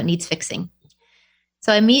see what needs fixing.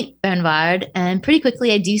 So I meet Bernvard, and pretty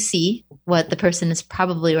quickly I do see what the person is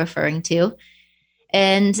probably referring to.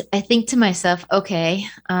 And I think to myself, okay,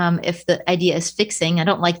 if the idea is fixing, I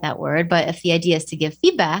don't like that word, but if the idea is to give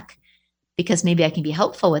feedback, because maybe I can be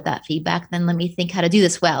helpful with that feedback, then let me think how to do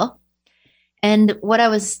this well. And what I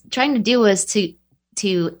was trying to do was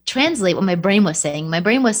to translate what my brain was saying. My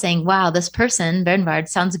brain was saying, wow, this person, Bernvard,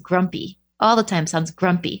 sounds grumpy. All the time sounds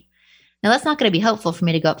grumpy. Now, that's not going to be helpful for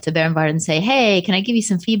me to go up to Bernvard and say, hey, can I give you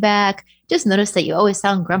some feedback? Just notice that you always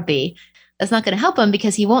sound grumpy. That's not going to help him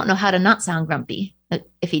because he won't know how to not sound grumpy.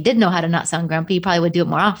 If he did know how to not sound grumpy, he probably would do it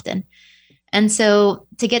more often. And so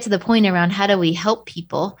to get to the point around how do we help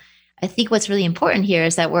people, I think what's really important here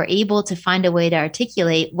is that we're able to find a way to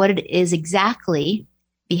articulate what it is exactly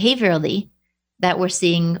behaviorally that we're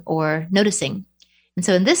seeing or noticing. And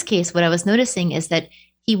so in this case, what I was noticing is that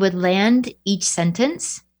he would land each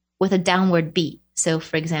sentence with a downward beat. So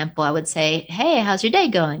for example, I would say, hey, how's your day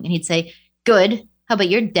going? And he'd say, good. How about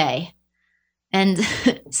your day? And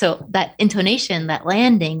so that intonation, that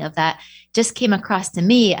landing of that just came across to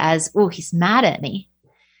me as, oh, he's mad at me.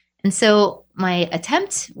 And so my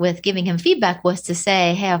attempt with giving him feedback was to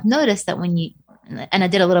say, hey, I've noticed that when you, and I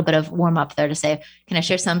did a little bit of warm up there to say, can I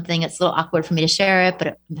share something? It's a little awkward for me to share it, but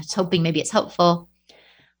I'm just hoping maybe it's helpful.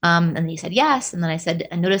 And then he said, yes. And then I said,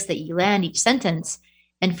 I noticed that you land each sentence.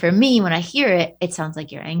 And for me, when I hear it, it sounds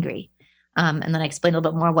like you're angry. And then I explain a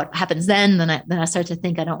little bit more what happens then. Then I start to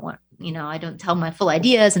think I don't tell my full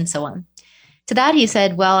ideas and so on. To that, he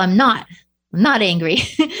said, well, I'm not angry.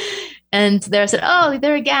 And there I said, oh,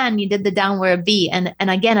 there again, you did the downward beat. And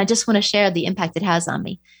again, I just want to share the impact it has on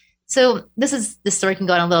me. So this story can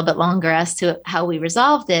go on a little bit longer as to how we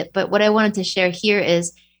resolved it. But what I wanted to share here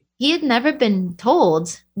is he had never been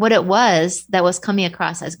told what it was that was coming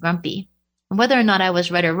across as grumpy. And whether or not I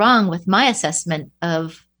was right or wrong with my assessment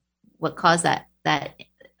of what caused that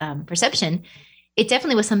perception, it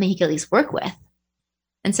definitely was something he could at least work with.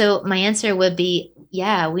 And so my answer would be,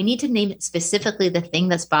 yeah, we need to name specifically the thing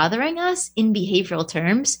that's bothering us in behavioral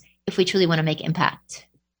terms if we truly want to make impact.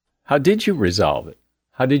 How did you resolve it?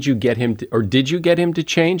 How did you get him to, or did you get him to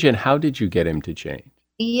change? And how did you get him to change?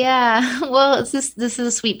 Yeah, well, this is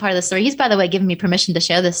a sweet part of the story. He's, by the way, given me permission to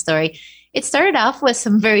share this story. It started off with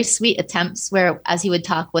some very sweet attempts where, as he would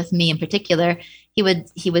talk with me in particular, he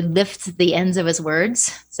would lift the ends of his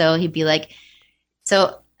words. So he'd be like,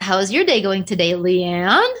 so how's your day going today,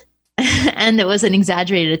 Leanne? And it was an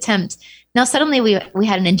exaggerated attempt. Now, suddenly we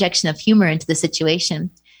had an injection of humor into the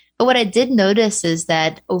situation. But what I did notice is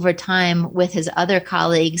that over time with his other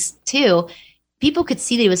colleagues too, people could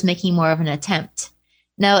see that he was making more of an attempt.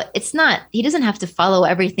 Now, he doesn't have to follow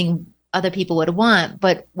everything other people would want,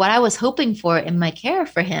 but what I was hoping for in my care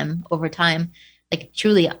for him over time, like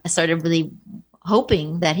truly I started really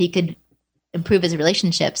hoping that he could improve his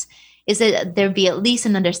relationships, is that there'd be at least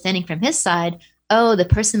an understanding from his side, oh, the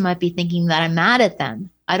person might be thinking that I'm mad at them.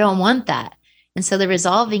 I don't want that. And so the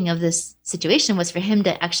resolving of this situation was for him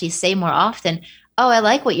to actually say more often, oh, I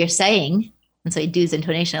like what you're saying. And so he'd do his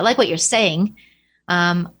intonation. I like what you're saying.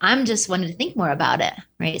 I'm just wanting to think more about it,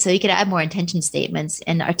 right? So he could add more intention statements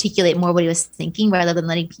and articulate more what he was thinking rather than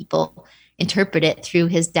letting people interpret it through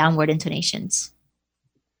his downward intonations.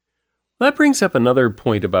 That brings up another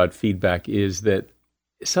point about feedback is that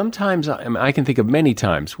sometimes, I can think of many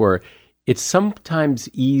times where it's sometimes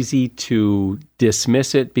easy to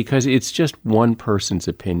dismiss it because it's just one person's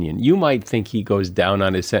opinion. You might think he goes down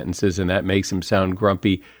on his sentences and that makes him sound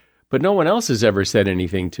grumpy, but no one else has ever said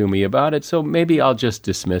anything to me about it, so maybe I'll just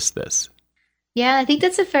dismiss this. Yeah, I think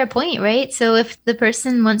that's a fair point, right? So if the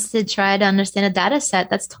person wants to try to understand a data set,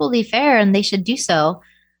 that's totally fair and they should do so.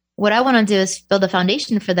 What I want to do is build a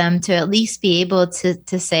foundation for them to at least be able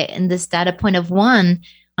to say, in this data point of one,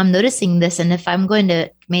 I'm noticing this. And if I'm going to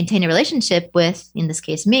maintain a relationship with, in this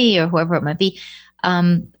case, me or whoever it might be,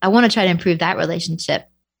 I want to try to improve that relationship.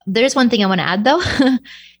 There's one thing I want to add, though,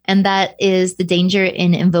 and that is the danger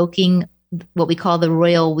in invoking what we call the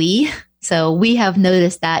royal we. So we have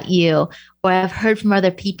noticed that you, or I've heard from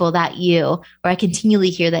other people that you, or I continually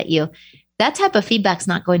hear that you. That type of feedback's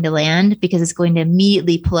not going to land because it's going to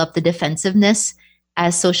immediately pull up the defensiveness.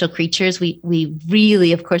 As social creatures, we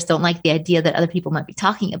really, of course, don't like the idea that other people might be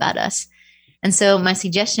talking about us. And so my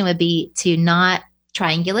suggestion would be to not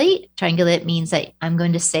triangulate. Triangulate means that I'm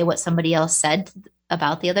going to say what somebody else said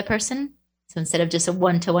about the other person. So instead of just a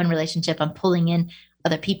one-to-one relationship, I'm pulling in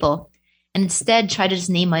other people. And instead, try to just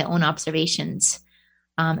name my own observations.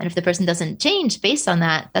 And if the person doesn't change based on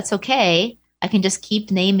that, that's okay. I can just keep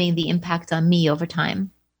naming the impact on me over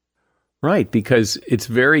time. Right, because it's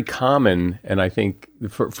very common, and I think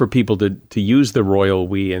for people to use the royal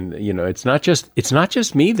we, and it's not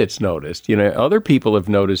just me that's noticed. Other people have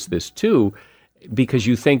noticed this too, because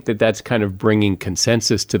you think that that's kind of bringing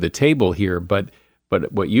consensus to the table here. But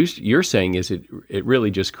what you're saying is it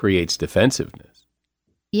really just creates defensiveness.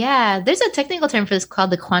 Yeah, there's a technical term for this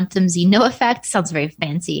called the quantum Zeno effect. Sounds very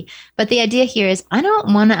fancy, but the idea here is I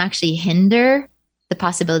don't want to actually hinder the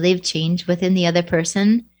possibility of change within the other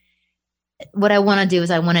person. what I want to do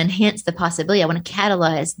is I want to enhance the possibility. I want to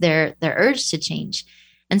catalyze their urge to change.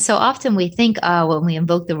 And so often we think, oh, when we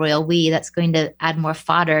invoke the royal we, that's going to add more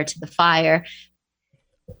fodder to the fire.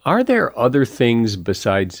 Are there other things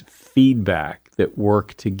besides feedback that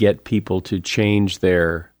work to get people to change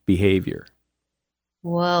their behavior?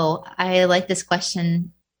 Whoa, I like this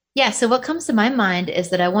question. Yeah, so what comes to my mind is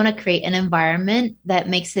that I want to create an environment that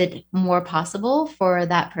makes it more possible for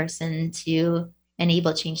that person to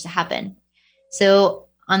enable change to happen. So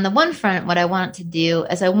on the one front, what I want to do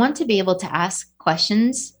is I want to be able to ask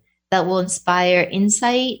questions that will inspire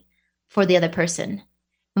insight for the other person.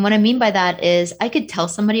 And what I mean by that is I could tell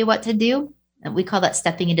somebody what to do, and we call that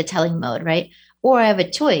stepping into telling mode, right? Or I have a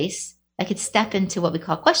choice. I could step into what we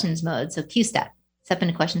call questions mode. So Q step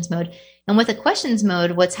into questions mode. And with a questions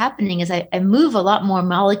mode, what's happening is I move a lot more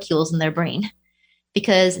molecules in their brain,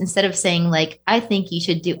 because instead of saying like, I think you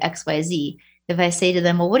should do X, Y, Z, if I say to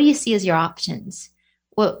them, well, what do you see as your options?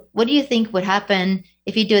 What do you think would happen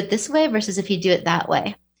if you do it this way versus if you do it that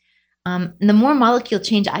way? And the more molecule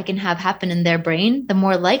change I can have happen in their brain, the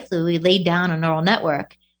more likely we lay down a neural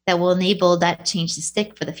network that will enable that change to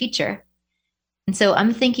stick for the future. And so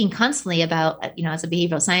I'm thinking constantly about, as a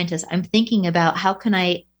behavioral scientist, I'm thinking about how can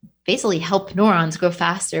I basically help neurons grow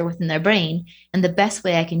faster within their brain. And the best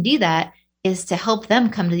way I can do that is to help them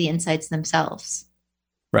come to the insights themselves.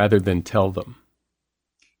 Rather than tell them.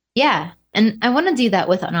 Yeah. And I want to do that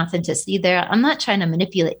with an authenticity there. I'm not trying to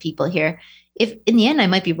manipulate people here. If in the end, I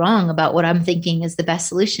might be wrong about what I'm thinking is the best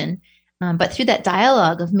solution. But through that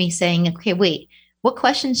dialogue of me saying, okay, wait, what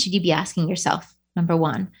questions should you be asking yourself? Number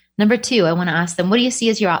one. Number two, I want to ask them, what do you see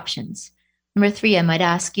as your options? Number three, I might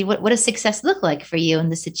ask you, what does success look like for you in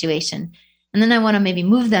this situation? And then I want to maybe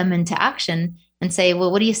move them into action and say,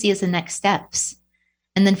 well, what do you see as the next steps?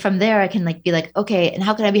 And then from there, I can be like, okay, and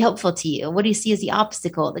how can I be helpful to you? What do you see as the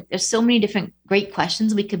obstacle? Like, there's so many different great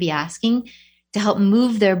questions we could be asking to help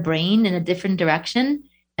move their brain in a different direction.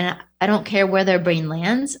 And I don't care where their brain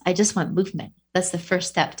lands. I just want movement. That's the first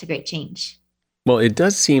step to great change. Well, it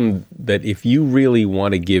does seem that if you really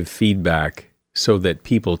want to give feedback so that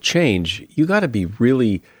people change, you got to be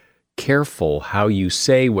really careful how you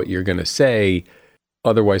say what you're going to say.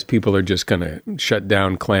 Otherwise, people are just going to shut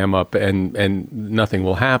down, clam up, and nothing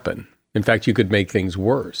will happen. In fact, you could make things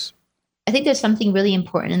worse. I think there's something really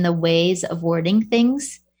important in the ways of wording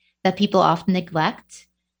things that people often neglect.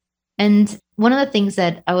 And one of the things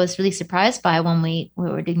that I was really surprised by when we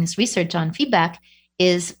were doing this research on feedback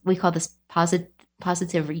is we call this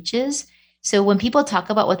positive reaches. So when people talk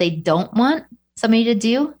about what they don't want somebody to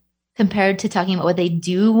do compared to talking about what they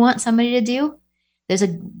do want somebody to do, there's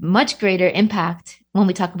a much greater impact when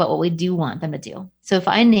we talk about what we do want them to do. So if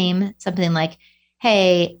I name something like,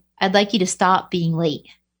 hey, I'd like you to stop being late.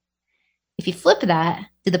 If you flip that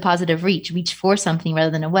to the positive reach for something rather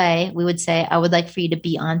than away, we would say, I would like for you to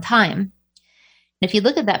be on time. And if you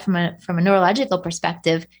look at that from a neurological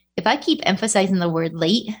perspective, if I keep emphasizing the word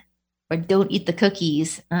late or don't eat the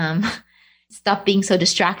cookies, stop being so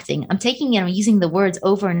distracting, I'm taking and I'm using the words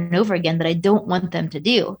over and over again that I don't want them to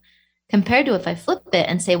do, compared to if I flip it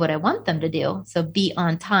and say what I want them to do. So be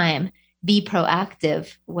on time, be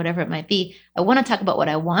proactive, whatever it might be. I want to talk about what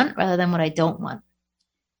I want rather than what I don't want.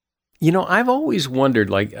 I've always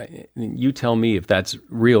wondered, you tell me if that's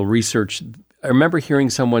real research. I remember hearing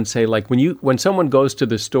someone say, when someone goes to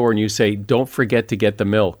the store and you say, don't forget to get the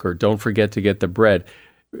milk or don't forget to get the bread,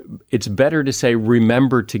 it's better to say,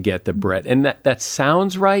 remember to get the bread. And that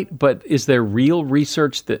sounds right, but is there real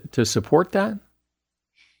research to support that?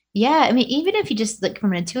 Yeah, I mean, even if you just look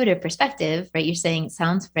from an intuitive perspective, right, you're saying it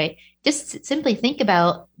sounds right. Just simply think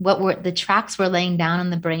about the tracks we're laying down in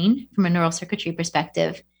the brain from a neural circuitry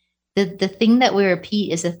perspective. The thing that we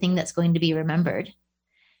repeat is the thing that's going to be remembered.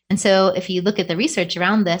 And so if you look at the research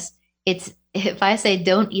around this, it's if I say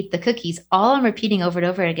don't eat the cookies, all I'm repeating over and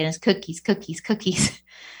over again is cookies, cookies, cookies.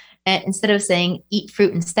 And instead of saying eat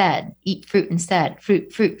fruit instead,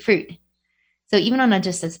 fruit, fruit, fruit. So even on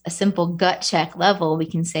just a simple gut check level, we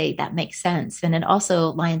can say that makes sense. And it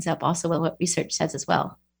also lines up also with what research says as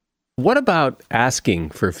well. What about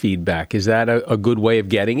asking for feedback? Is that a good way of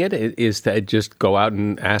getting it? Is to just go out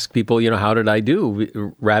and ask people, how did I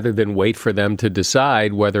do? Rather than wait for them to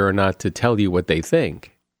decide whether or not to tell you what they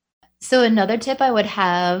think. So another tip I would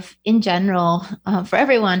have in general for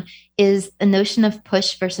everyone is a notion of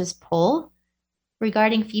push versus pull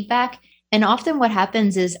regarding feedback. And often what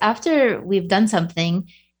happens is after we've done something,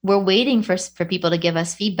 we're waiting for people to give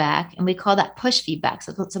us feedback, and we call that push feedback.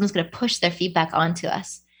 So someone's going to push their feedback onto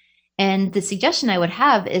us. And the suggestion I would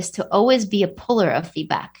have is to always be a puller of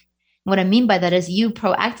feedback. What I mean by that is you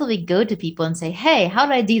proactively go to people and say, hey, how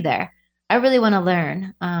did I do there? I really want to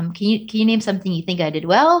learn. Can you name something you think I did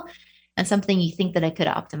well and something you think that I could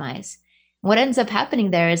optimize? What ends up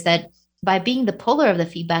happening there is that by being the puller of the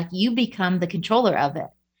feedback, you become the controller of it.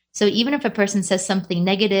 So even if a person says something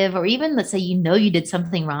negative, or even let's say, you did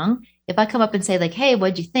something wrong, if I come up and say like, hey,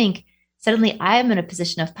 what'd you think? Suddenly I'm in a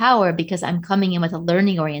position of power because I'm coming in with a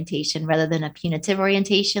learning orientation rather than a punitive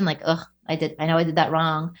orientation. Like, I know I did that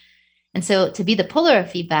wrong. And so to be the puller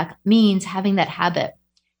of feedback means having that habit.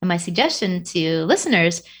 And my suggestion to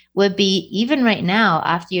listeners would be, even right now,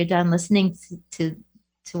 after you're done listening to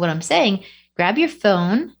what I'm saying, grab your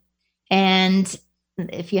phone, and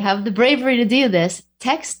if you have the bravery to do this,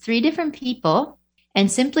 text 3 different people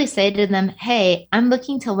and simply say to them, hey, I'm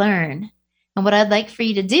looking to learn. And what I'd like for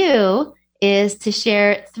you to do is to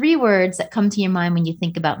share 3 words that come to your mind when you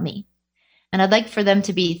think about me. And I'd like for them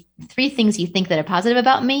to be 3 things you think that are positive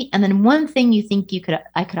about me, and then 1 thing you think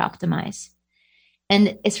I could optimize.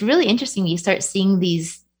 And it's really interesting. You start seeing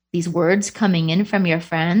these words coming in from your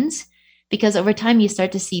friends, because over time you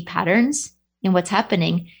start to see patterns in what's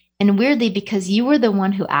happening. And weirdly, because you were the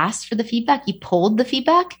one who asked for the feedback, you pulled the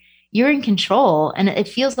feedback, you're in control. And it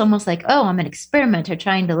feels almost like, oh, I'm an experimenter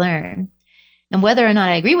trying to learn. And whether or not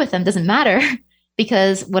I agree with them doesn't matter,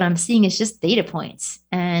 because what I'm seeing is just data points.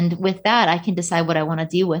 And with that, I can decide what I want to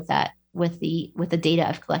do with that, with the data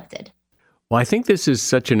I've collected. Well, I think this is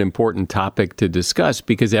such an important topic to discuss,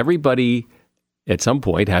 because everybody at some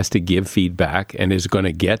point has to give feedback and is going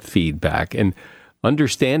to get feedback. And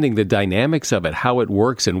understanding the dynamics of it, how it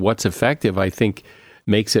works and what's effective, I think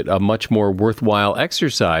makes it a much more worthwhile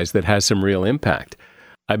exercise that has some real impact.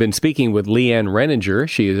 I've been speaking with Leanne Renninger.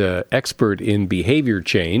 She is an expert in behavior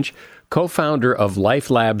change, co-founder of Life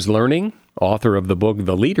Labs Learning, author of the book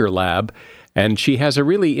The Leader Lab, and she has a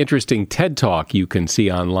really interesting TED Talk you can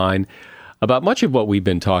see online about much of what we've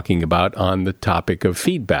been talking about on the topic of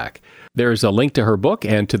feedback. There's a link to her book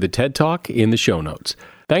and to the TED Talk in the show notes.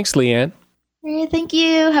 Thanks, Leanne. Thank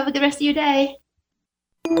you. Have a good rest of your day.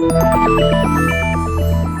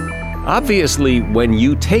 Obviously, when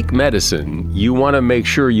you take medicine, you want to make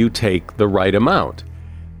sure you take the right amount.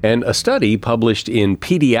 And a study published in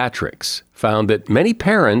Pediatrics found that many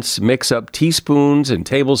parents mix up teaspoons and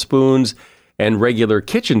tablespoons and regular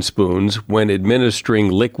kitchen spoons when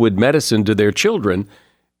administering liquid medicine to their children,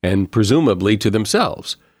 and presumably to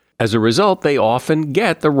themselves. As a result, they often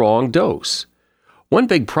get the wrong dose. One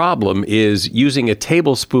big problem is using a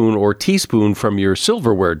tablespoon or teaspoon from your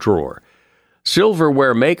silverware drawer.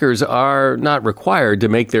 Silverware makers are not required to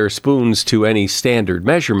make their spoons to any standard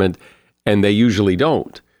measurement, and they usually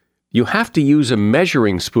don't. You have to use a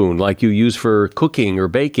measuring spoon like you use for cooking or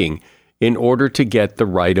baking in order to get the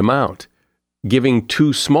right amount. Giving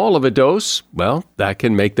too small of a dose, well, that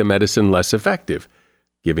can make the medicine less effective.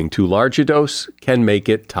 Giving too large a dose can make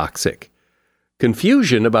it toxic.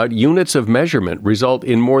 Confusion about units of measurement result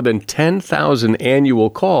in more than 10,000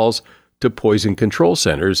 annual calls to poison control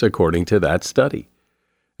centers, according to that study.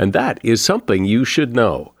 And that is something you should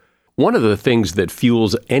know. One of the things that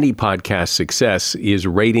fuels any podcast success is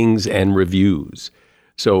ratings and reviews.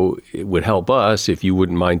 So it would help us if you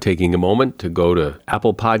wouldn't mind taking a moment to go to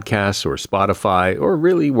Apple Podcasts or Spotify, or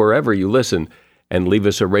really wherever you listen, and leave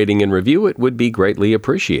us a rating and review. It would be greatly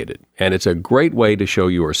appreciated. And it's a great way to show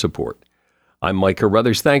your support. I'm Mike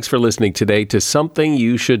Carruthers. Thanks for listening today to Something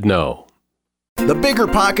You Should Know. The Bigger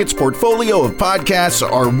Pockets portfolio of podcasts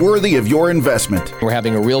are worthy of your investment. We're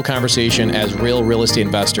having a real conversation as real estate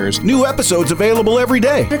investors. New episodes available every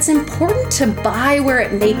day. It's important to buy where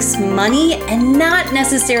it makes money and not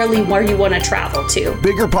necessarily where you want to travel to.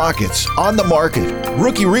 Bigger Pockets, On the Market,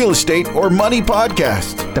 Rookie Real Estate, or Money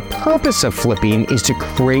Podcast. The purpose of flipping is to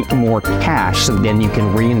create more cash so then you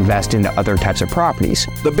can reinvest into other types of properties.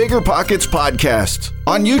 The Bigger Pockets Podcast,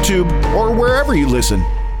 on YouTube or wherever you listen.